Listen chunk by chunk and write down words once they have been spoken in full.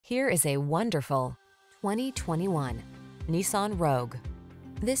Here is a wonderful 2021 Nissan Rogue.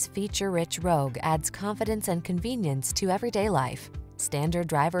 This feature-rich Rogue adds confidence and convenience to everyday life. Standard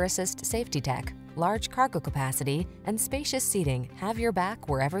driver assist safety tech, large cargo capacity, and spacious seating have your back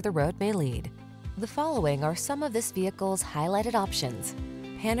wherever the road may lead. The following are some of this vehicle's highlighted options: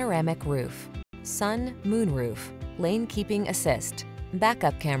 panoramic roof, sun moonroof, lane keeping assist,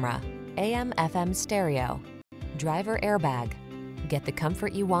 backup camera, AM/FM stereo, driver airbag. Get the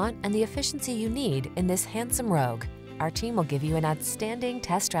comfort you want and the efficiency you need in this handsome Rogue. Our team will give you an outstanding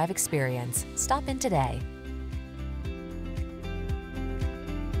test drive experience. Stop in today.